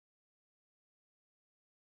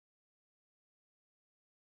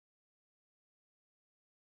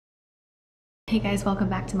Hey guys, welcome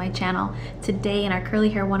back to my channel. Today in our Curly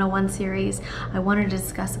Hair 101 series, I wanted to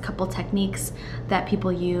discuss a couple techniques that people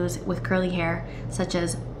use with curly hair, such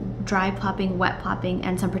as dry plopping, wet plopping,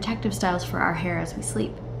 and some protective styles for our hair as we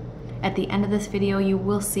sleep. At the end of this video, you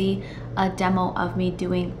will see a demo of me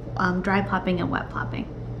doing dry plopping and wet plopping.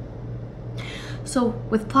 So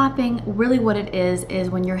with plopping, really what it is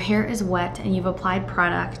when your hair is wet and you've applied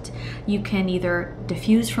product, you can either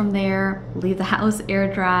diffuse from there, leave the house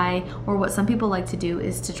air dry, or what some people like to do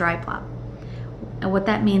is to dry plop. And what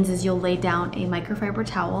that means is you'll lay down a microfiber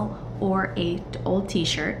towel or a old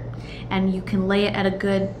t-shirt, and you can lay it at a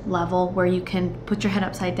good level where you can put your head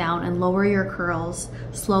upside down and lower your curls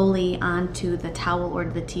slowly onto the towel or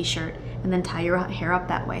the t-shirt, and then tie your hair up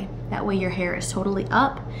that way. That way your hair is totally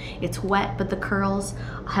up, it's wet, but the curls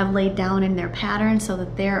have laid down in their pattern so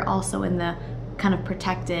that they're also in the kind of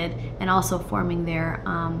protected and also forming their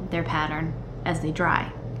pattern as they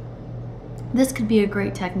dry. This could be a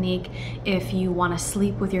great technique if you want to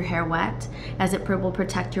sleep with your hair wet, as it will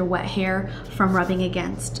protect your wet hair from rubbing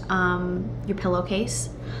against your pillowcase.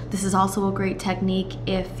 This is also a great technique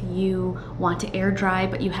if you want to air dry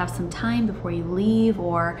but you have some time before you leave,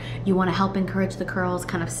 or you want to help encourage the curls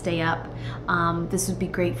kind of stay up. This would be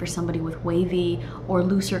great for somebody with wavy or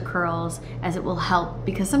looser curls, as it will help,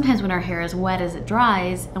 because sometimes when our hair is wet as it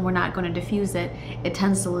dries and we're not going to diffuse it, it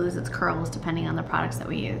tends to lose its curls depending on the products that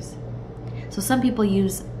we use. So some people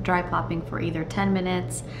use dry plopping for either 10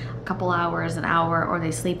 minutes, a couple hours, an hour, or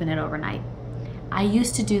they sleep in it overnight. I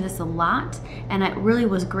used to do this a lot, and it really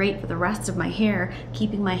was great for the rest of my hair.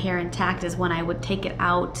 Keeping my hair intact is when I would take it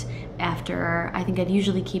out after, I think I'd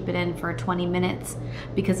usually keep it in for 20 minutes,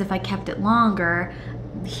 because if I kept it longer,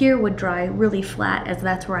 here would dry really flat, as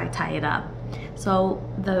that's where I tie it up. So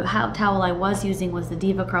the towel I was using was the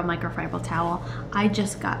Diva Curl microfiber towel. I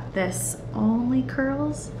just got this Only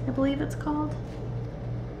Curls, I believe it's called.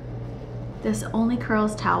 This Only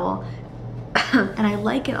Curls towel, and I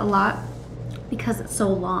like it a lot because it's so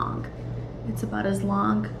long. It's about as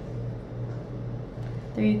long.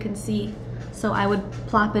 There you can see. So I would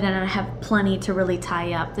plop it in and I have plenty to really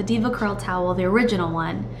tie up. The Diva Curl towel, the original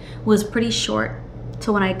one, was pretty short,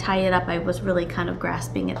 so when I tie it up, I was really kind of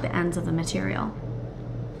grasping at the ends of the material.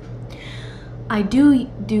 I do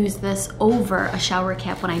use this over a shower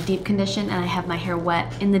cap when I deep condition and I have my hair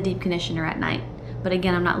wet in the deep conditioner at night. But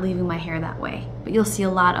again, I'm not leaving my hair that way. But you'll see a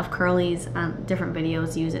lot of curlies on different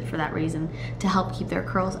videos use it for that reason, to help keep their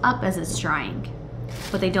curls up as it's drying.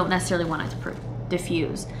 But they don't necessarily want it to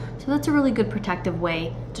diffuse. So that's a really good protective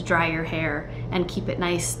way to dry your hair and keep it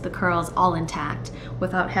nice, the curls all intact,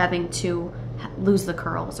 without having to lose the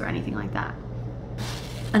curls or anything like that.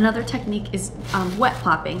 Another technique is wet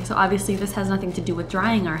plopping. So obviously this has nothing to do with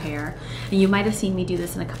drying our hair, and you might have seen me do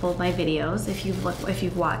this in a couple of my videos if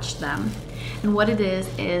you've watched them. And what it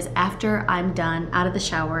is after I'm done out of the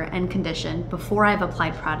shower and conditioned, before I've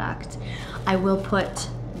applied product, I will put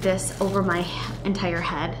this over my entire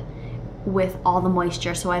head with all the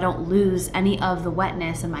moisture, so I don't lose any of the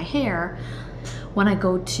wetness in my hair when I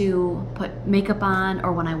go to put makeup on,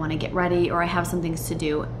 or when I want to get ready, or I have some things to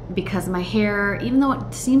do. Because my hair, even though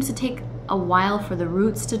it seems to take a while for the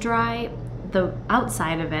roots to dry, the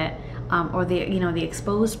outside of it, or the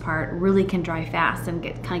exposed part, really can dry fast and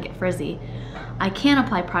kind of get frizzy. I can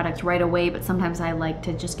apply product right away, but sometimes I like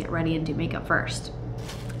to just get ready and do makeup first.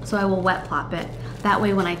 So I will wet plop it. That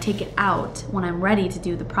way when I take it out, when I'm ready to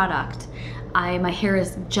do the product, my hair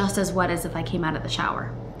is just as wet as if I came out of the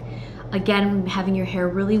shower. Again, having your hair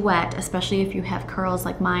really wet, especially if you have curls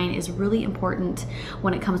like mine, is really important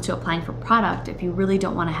when it comes to applying for product if you really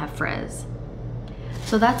don't want to have frizz.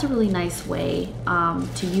 So that's a really nice way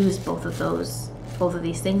to use both of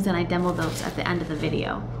these things, and I demo those at the end of the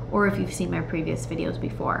video, or if you've seen my previous videos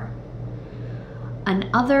before.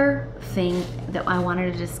 Another thing that I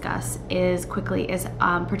wanted to discuss is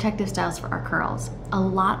protective styles for our curls. A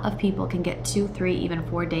lot of people can get 2, 3, even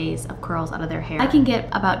 4 days of curls out of their hair. I can get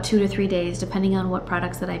about 2 to 3 days depending on what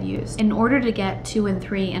products that I've used. In order to get 2 and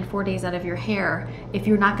 3 and 4 days out of your hair, if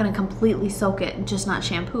you're not going to completely soak it and just not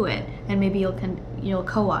shampoo it, and maybe you'll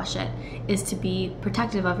co-wash it, is to be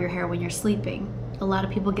protective of your hair when you're sleeping. A lot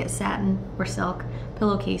of people get satin or silk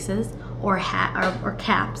pillowcases or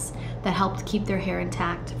caps that help keep their hair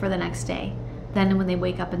intact for the next day. Then when they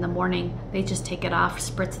wake up in the morning, they just take it off,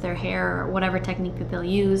 spritz their hair, or whatever technique that they'll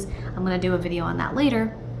use. I'm going to do a video on that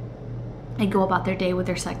later. And go about their day with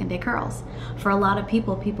their second day curls. For a lot of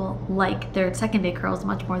people like their second day curls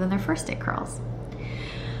much more than their first day curls.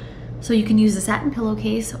 So you can use a satin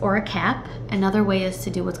pillowcase or a cap. Another way is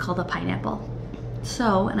to do what's called a pineapple.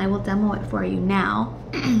 So, and I will demo it for you now,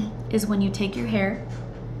 is when you take your hair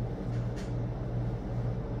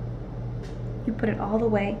You put it all the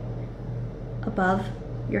way above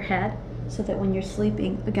your head so that when you're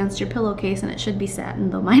sleeping against your pillowcase, and it should be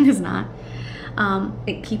satin, though mine is not,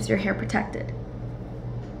 it keeps your hair protected.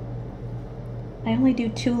 I only do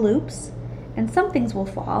 2 loops, and some things will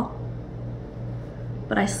fall,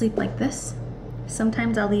 but I sleep like this.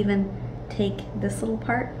 Sometimes I'll even take this little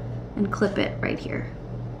part and clip it right here.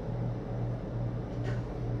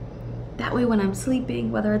 That way when I'm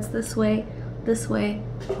sleeping, whether it's this way,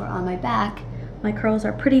 or on my back, my curls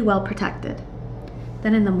are pretty well protected.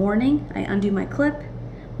 Then in the morning, I undo my clip.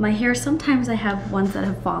 My hair, sometimes I have ones that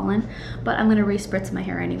have fallen, but I'm gonna re-spritz my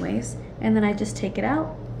hair anyways. And then I just take it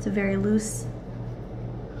out. It's a very loose.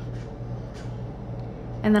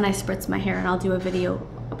 And then I spritz my hair, and I'll do a video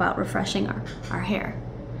about refreshing our hair.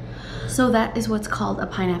 So that is what's called a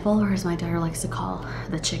pineapple, or as my daughter likes to call,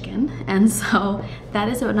 the chicken. And so that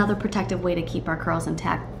is another protective way to keep our curls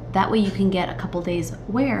intact. That way you can get a couple days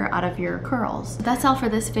wear out of your curls. That's all for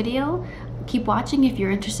this video. Keep watching if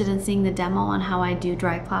you're interested in seeing the demo on how I do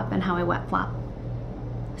dry plop and how I wet plop.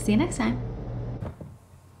 See you next time.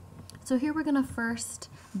 So here we're gonna first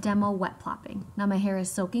demo wet plopping. Now my hair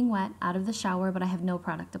is soaking wet out of the shower, but I have no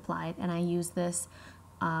product applied, and I use this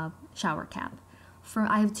shower cap.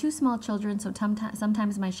 I have 2 small children, so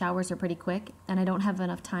sometimes my showers are pretty quick, and I don't have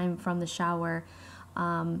enough time from the shower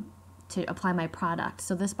to apply my product.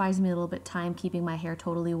 So this buys me a little bit time keeping my hair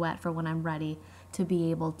totally wet for when I'm ready to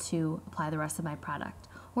be able to apply the rest of my product.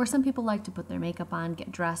 Or some people like to put their makeup on,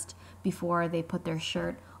 get dressed before they put their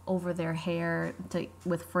shirt over their hair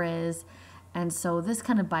with frizz. And so this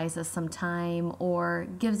kind of buys us some time or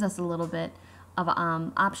gives us a little bit of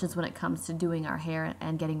options when it comes to doing our hair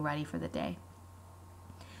and getting ready for the day.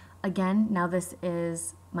 Again, now this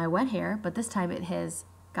is my wet hair, but this time it has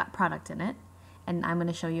got product in it, and I'm going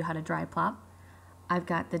to show you how to dry plop. I've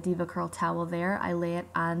got the Diva Curl towel there. I lay it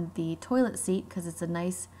on the toilet seat because it's a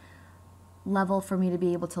nice level for me to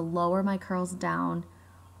be able to lower my curls down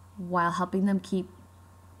while helping them keep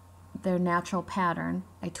their natural pattern.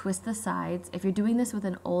 I twist the sides. If you're doing this with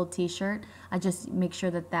an old t-shirt, I just make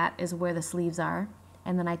sure that that is where the sleeves are,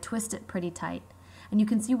 and then I twist it pretty tight. And you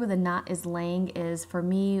can see where the knot is laying is, for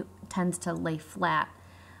me, tends to lay flat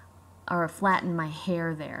or flatten my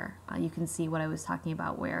hair there. You can see what I was talking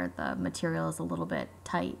about where the material is a little bit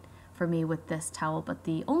tight for me with this towel, but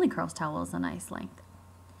the Only Curls towel is a nice length.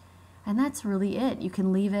 And that's really it. You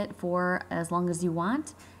can leave it for as long as you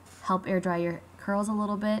want, help air dry your curls a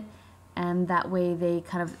little bit, and that way they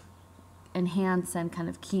kind of enhance and kind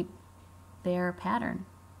of keep their pattern.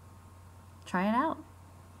 Try it out.